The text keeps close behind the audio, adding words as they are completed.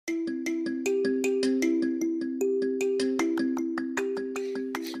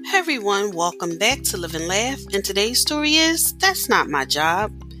everyone, welcome back to Live and Laugh, and today's story is That's Not My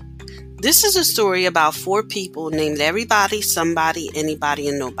Job. This is a story about 4 people named Everybody, Somebody, Anybody,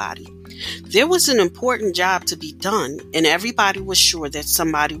 and Nobody. There was an important job to be done, and everybody was sure that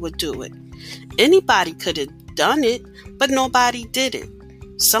somebody would do it. Anybody could have done it, but nobody did it.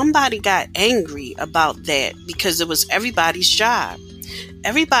 Somebody got angry about that because it was everybody's job.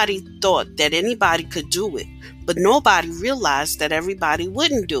 Everybody thought that anybody could do it, but nobody realized that everybody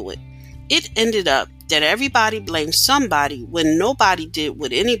wouldn't do it. It ended up that everybody blamed somebody when nobody did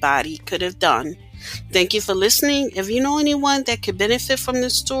what anybody could have done. Thank you for listening. If you know anyone that could benefit from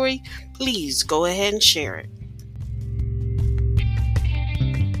this story, please go ahead and share it.